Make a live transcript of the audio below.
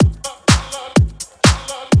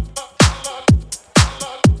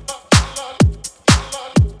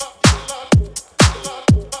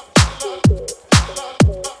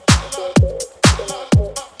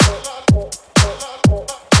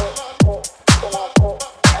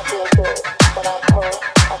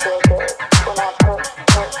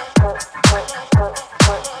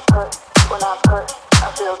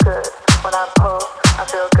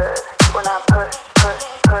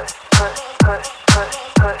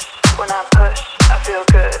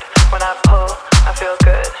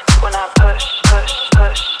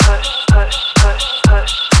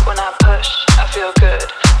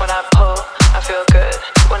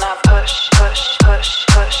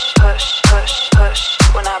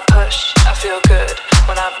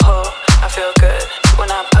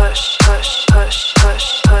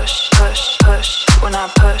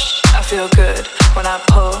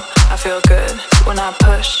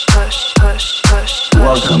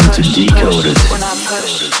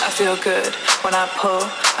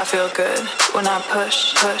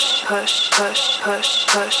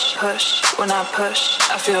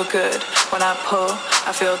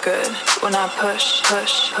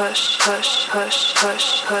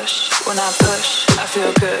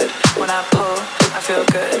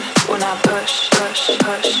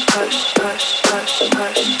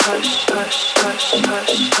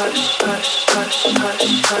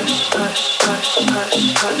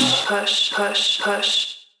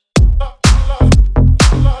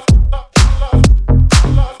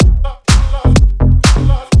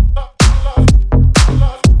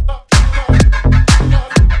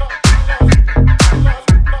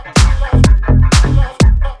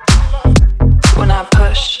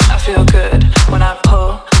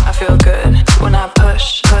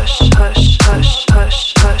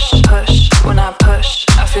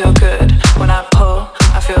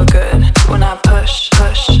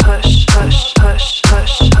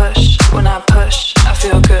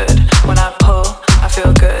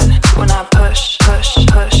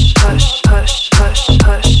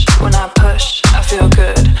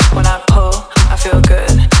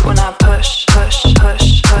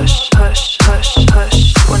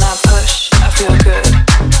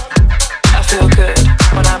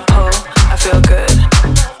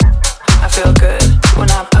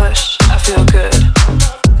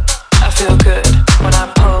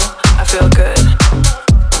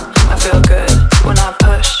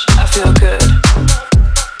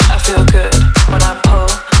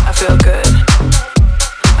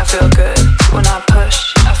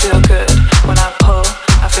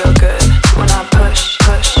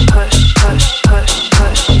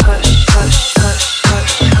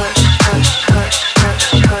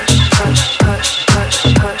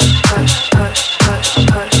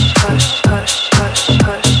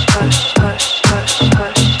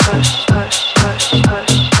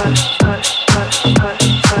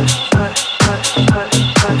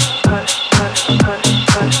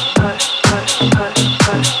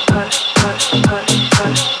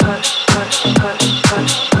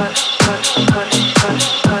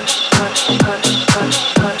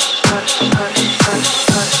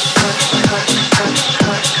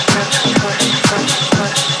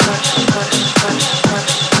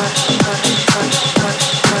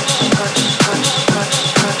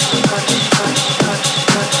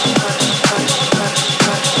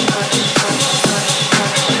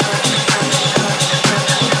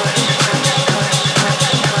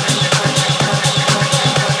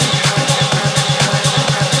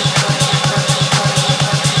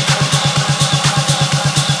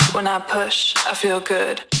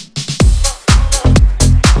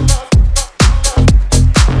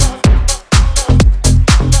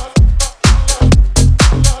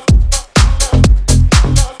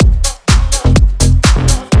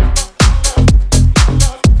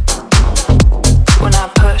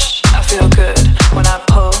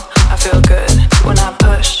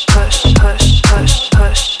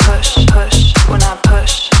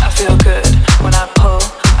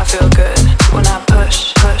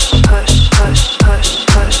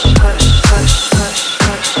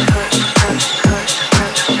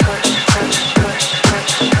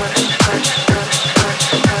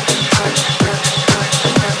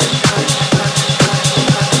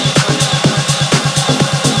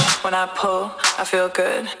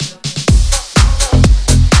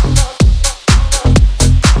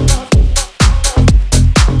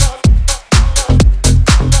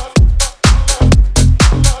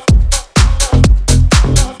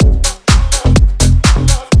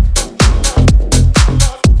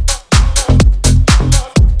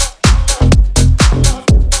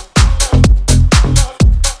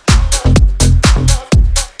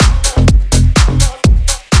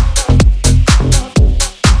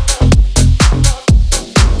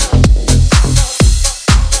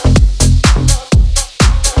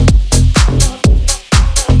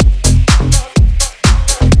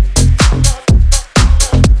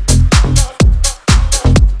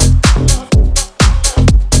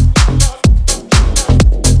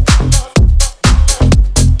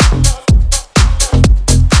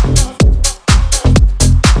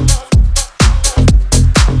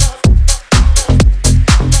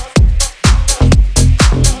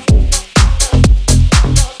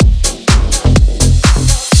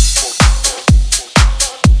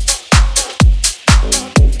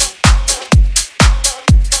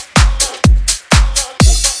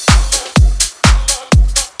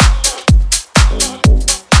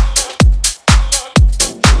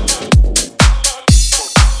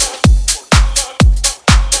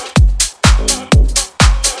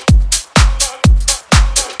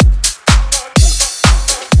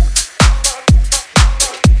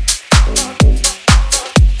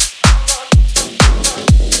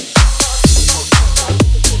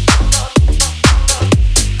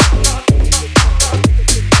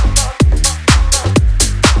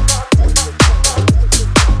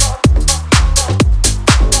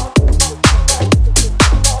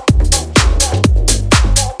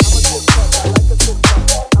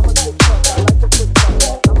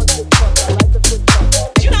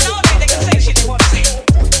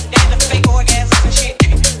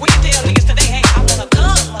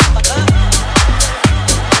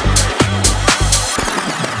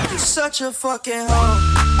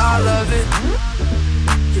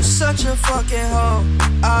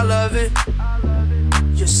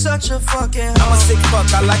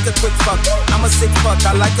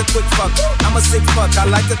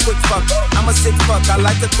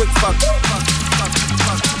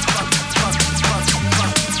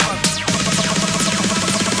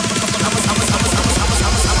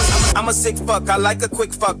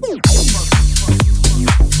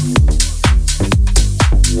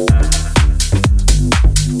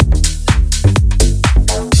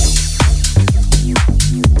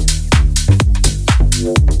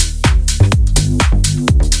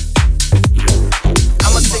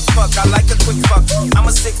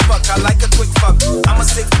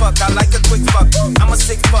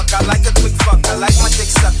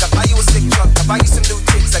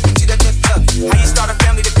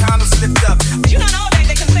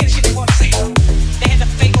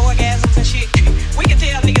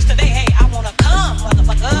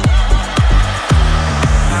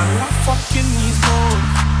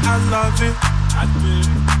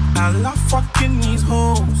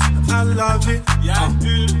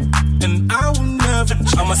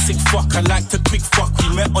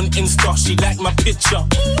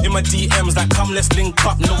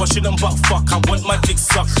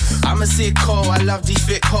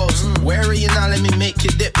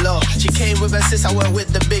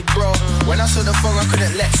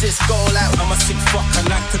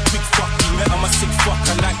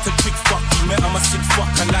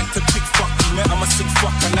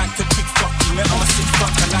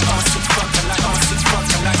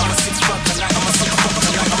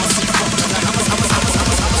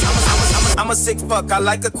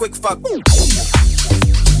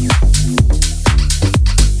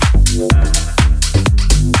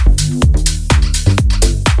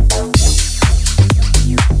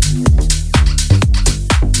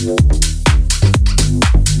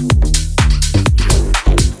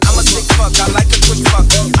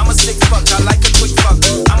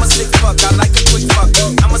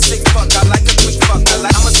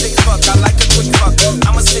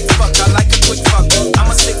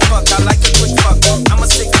I'm a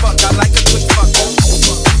sick fuck, I like a quick fuck.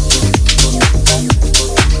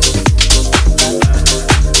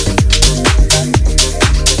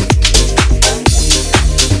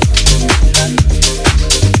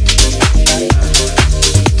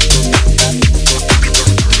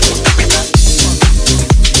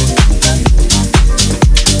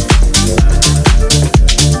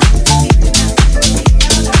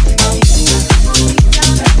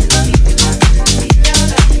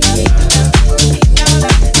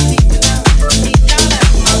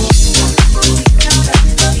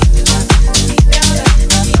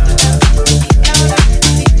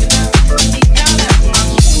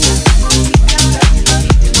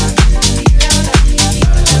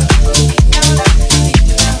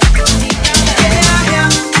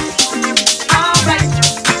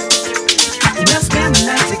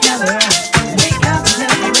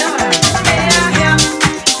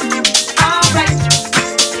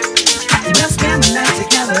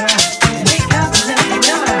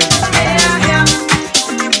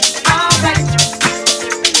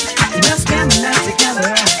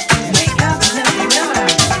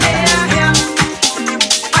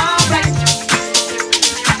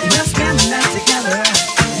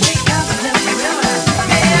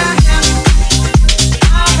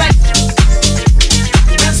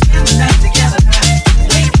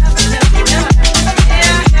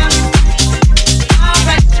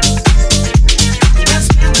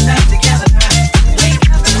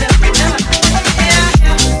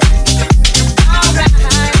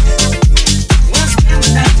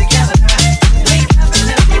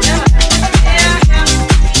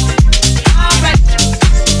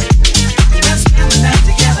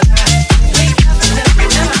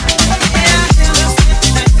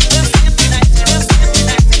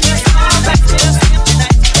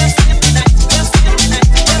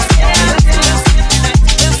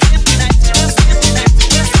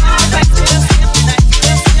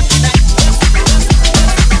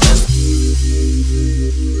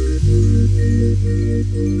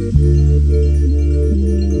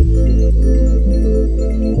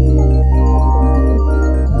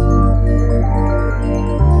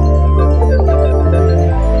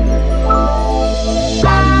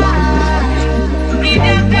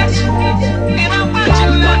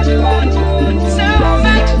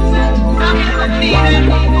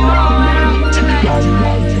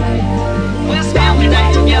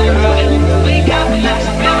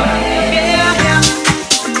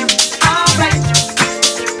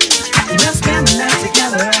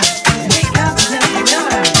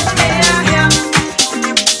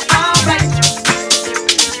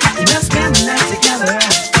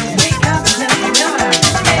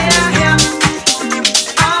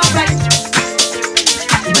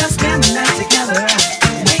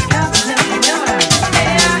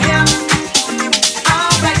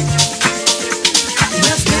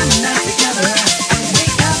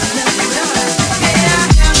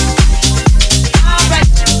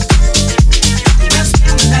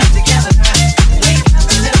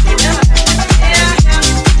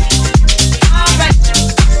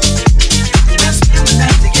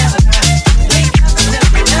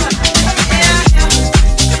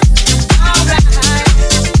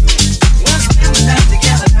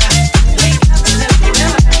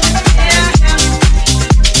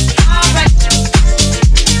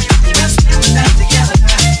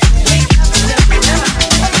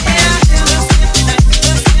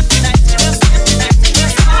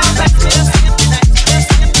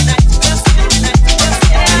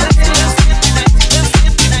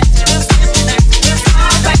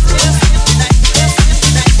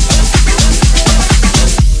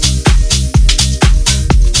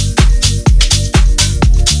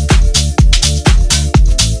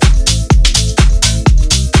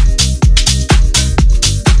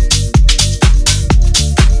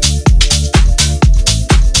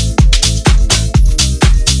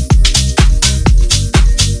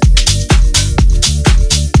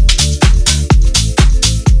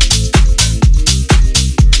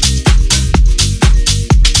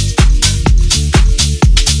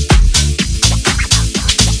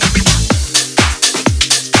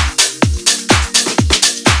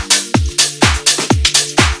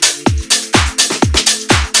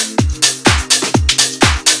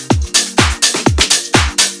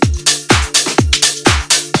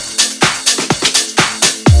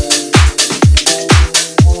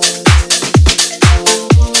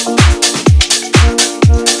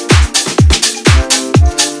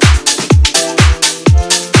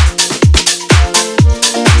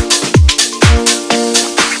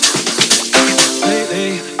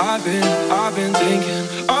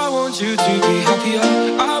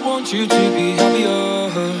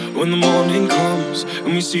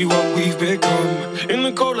 see what we've become. In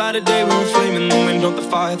the cold light of day, we're a flame in the wind of the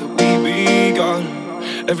fire that we begun.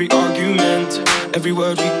 Every argument, every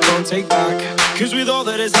word we can't take back. Cause with all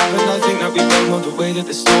that has happened, I think that we both know the way that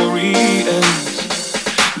the story ends.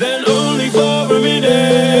 Then only for a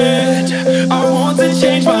minute I want to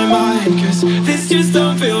change my mind, cause this just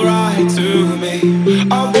don't feel right to me.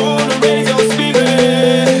 I wanna raise your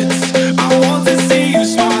spirits, I want to see you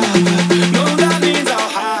smile, but no, that means I'll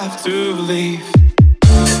have to leave.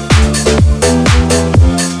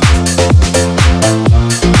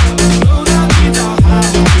 No, that means I'll have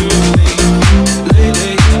to leave.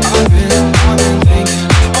 Lately I've been thinking,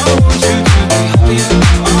 I want you to be happier,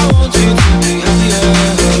 I want you to be happier.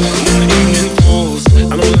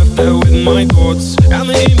 My thoughts and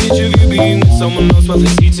the image of you being with someone else, well,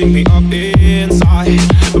 it's eating me up inside.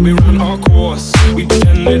 But we ran our course, we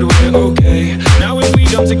pretended we're okay. Now if we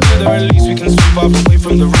jump together, at least we can sweep off away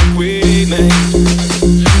from the wreck we made.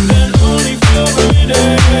 Then only for a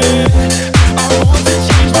minute I want to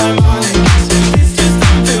change my mind, cause this just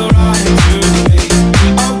don't feel right to me.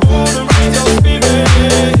 I wanna raise your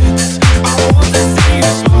spirits, I want to see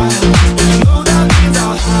you smile, no, that means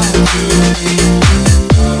I'll have to leave.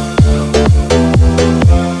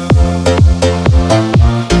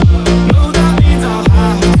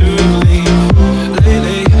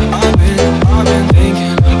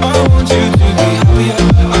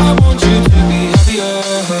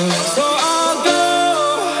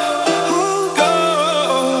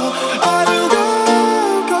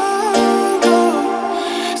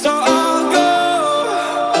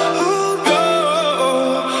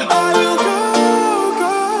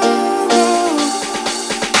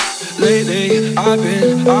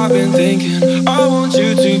 I've been thinking, I want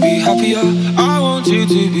you to be happier, I want you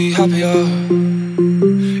to be happier.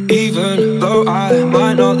 Even though I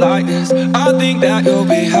might not like this, I think that you'll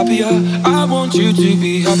be happier, I want you to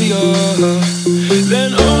be happier.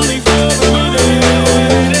 Then only for a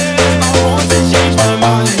minute I want to change my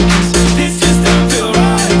mind, cause this just don't feel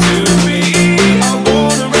right to me. I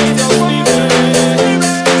wanna raise your spirits,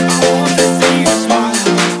 I want to see you smile,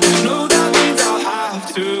 no, that means I'll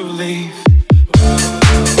have to leave.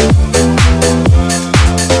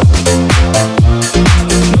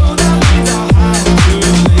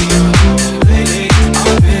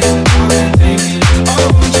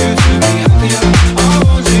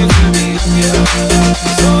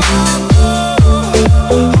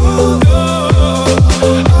 Oh,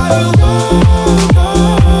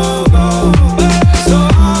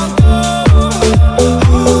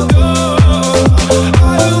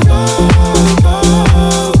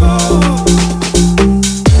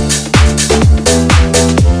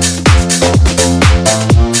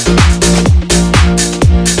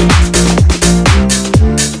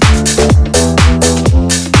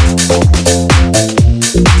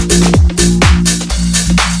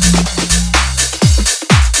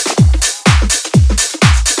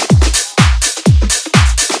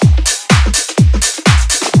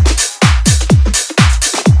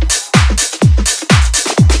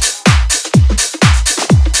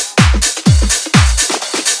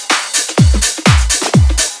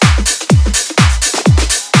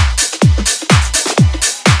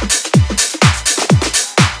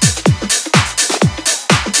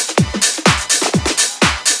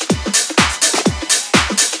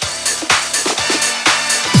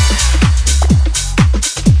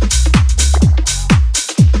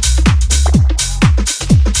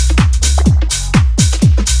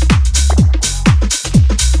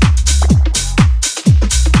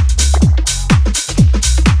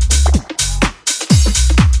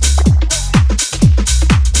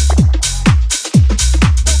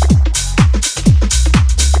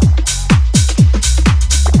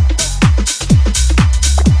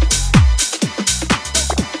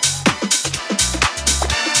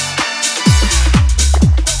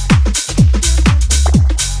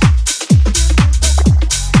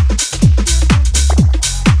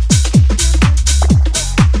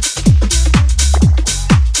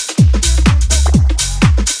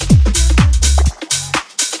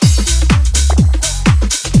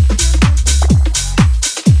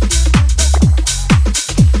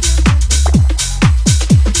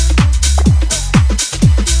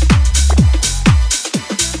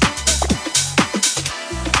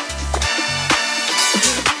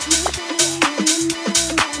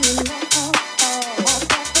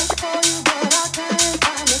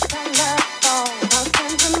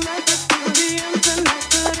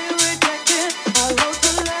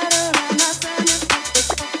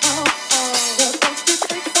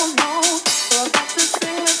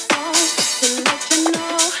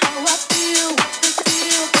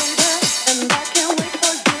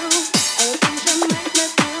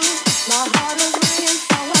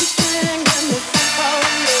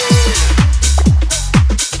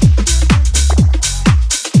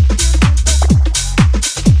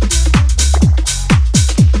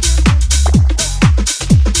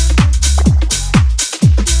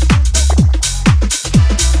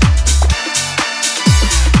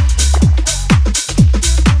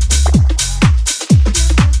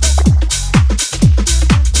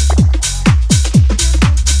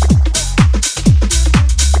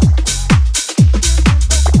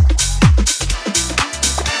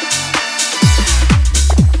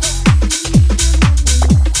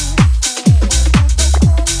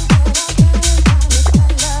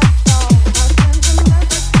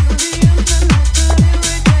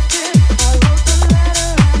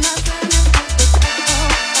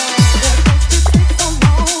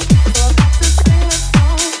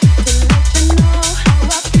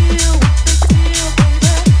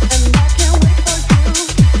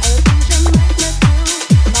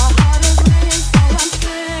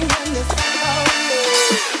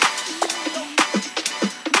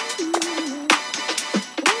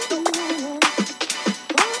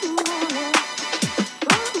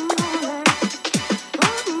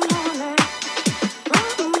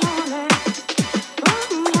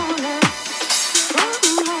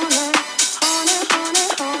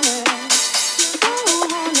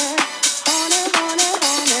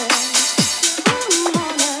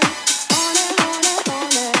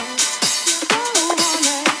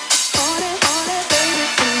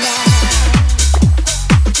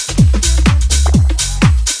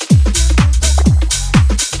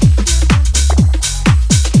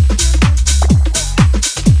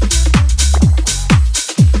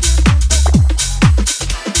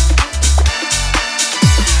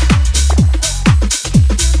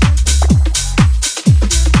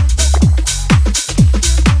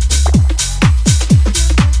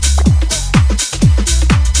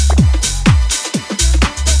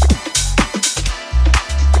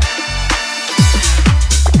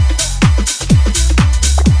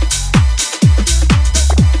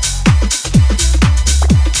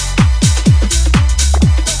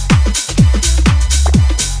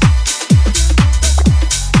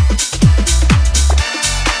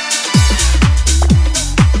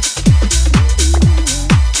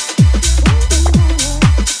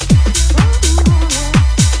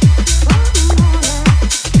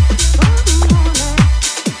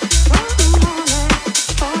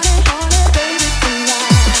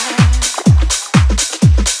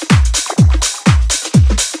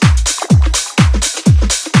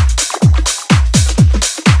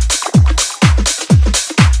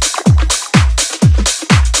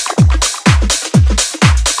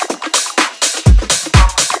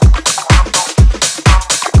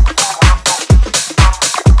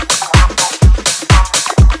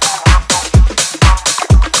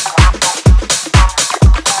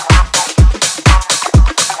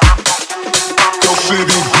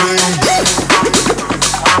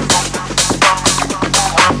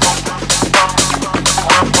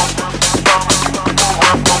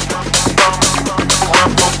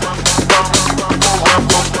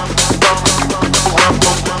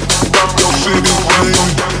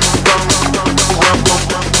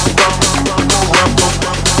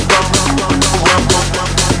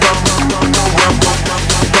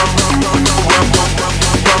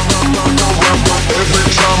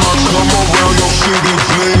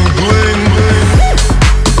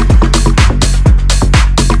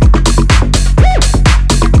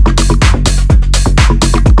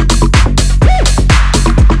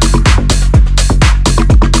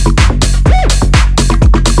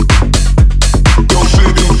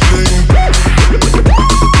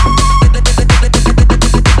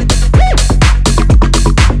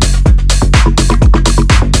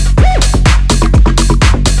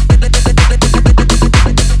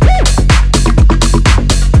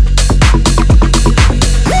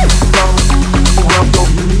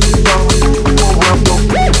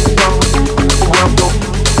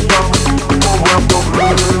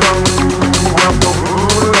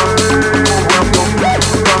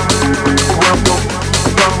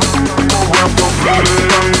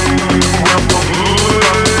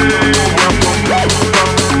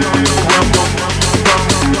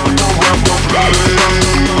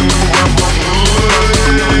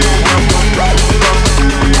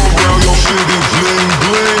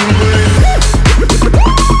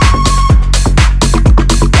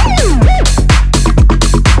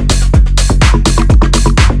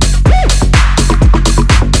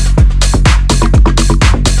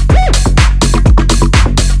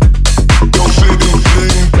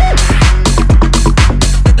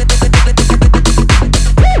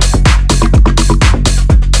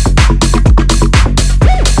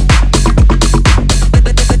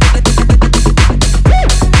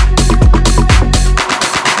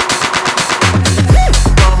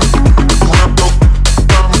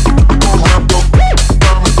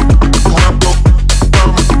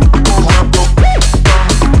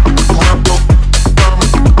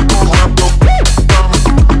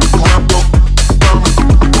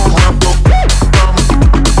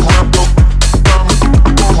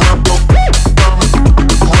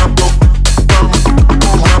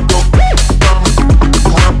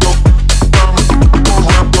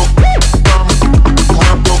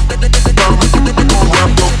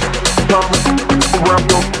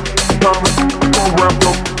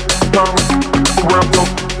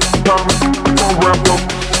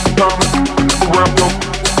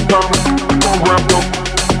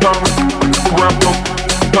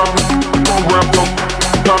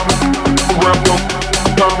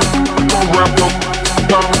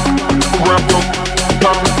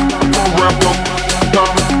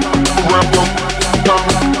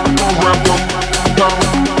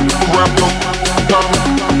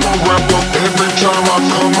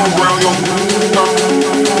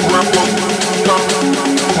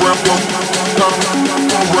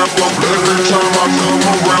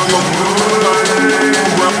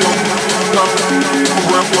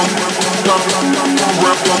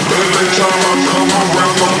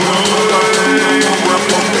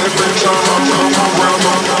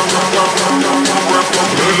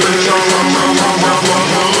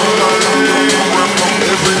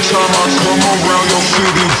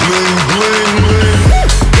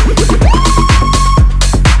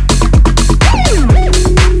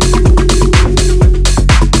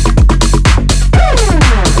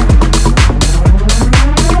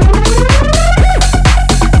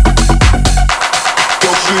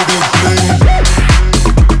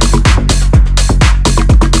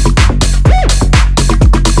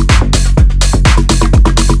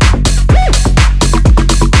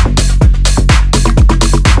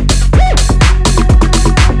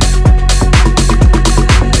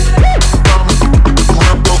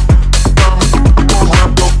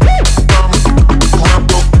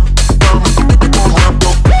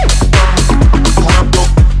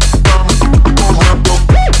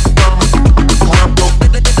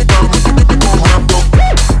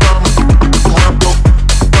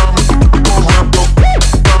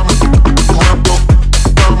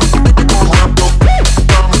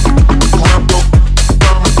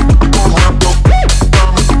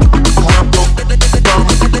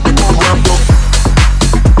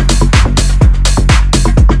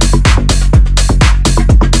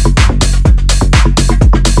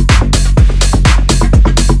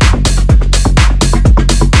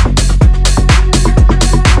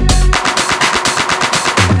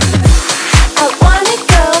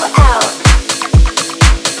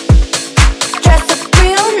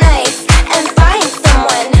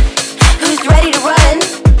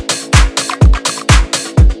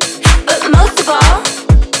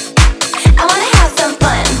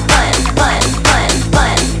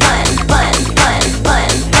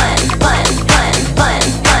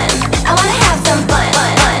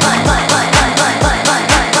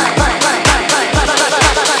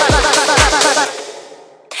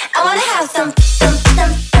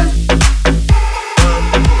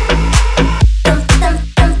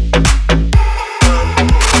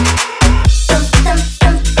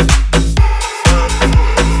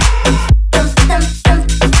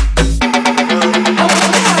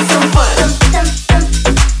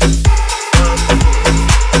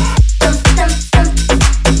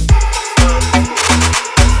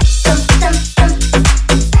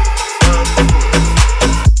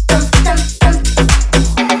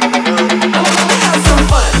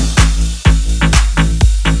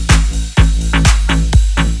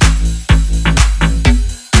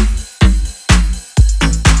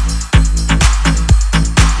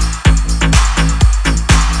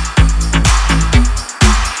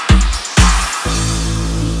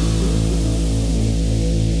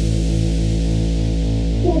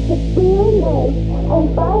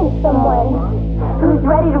 and find someone who's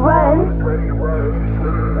ready to run.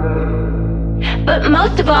 But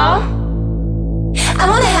most of all, I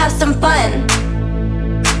want to have some fun.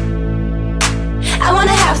 I want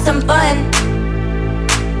to have some fun.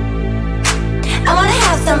 I want to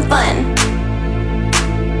have some fun.